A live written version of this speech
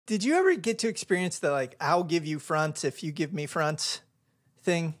Did you ever get to experience the like, I'll give you fronts if you give me fronts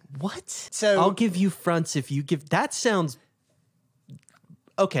thing? What? So I'll give you fronts if you give. That sounds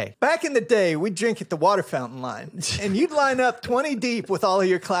okay. Back in the day, we'd drink at the water fountain line, and you'd line up 20 deep with all of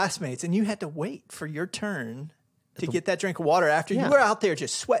your classmates, and you had to wait for your turn to get that drink of water after you were out there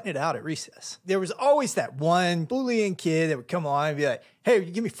just sweating it out at recess. There was always that one bullying kid that would come along and be like, hey,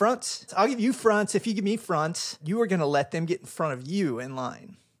 you give me fronts? I'll give you fronts if you give me fronts. You were going to let them get in front of you in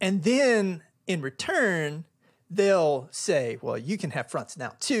line. And then in return, they'll say, well, you can have fronts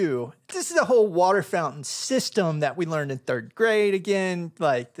now too. This is a whole water fountain system that we learned in 3rd grade again.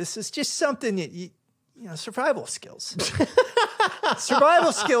 Like, this is just something that you know, survival skills.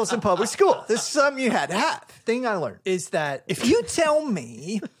 Survival skills in public school. This is something you had to have. Thing I learned is that if you tell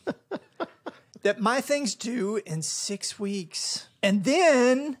me that my thing's due in 6 weeks, and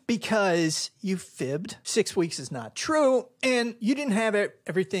then because you fibbed, 6 weeks is not true, and you didn't have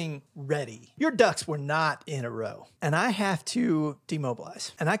everything ready, your ducks were not in a row, and I have to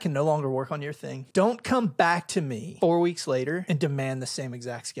demobilize, and I can no longer work on your thing. Don't come back to me 4 weeks later and demand the same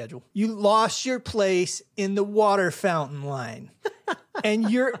exact schedule. You lost your place in the water fountain line.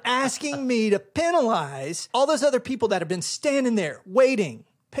 And you're asking me to penalize all those other people that have been standing there waiting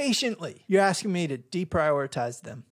patiently. You're asking me to deprioritize them.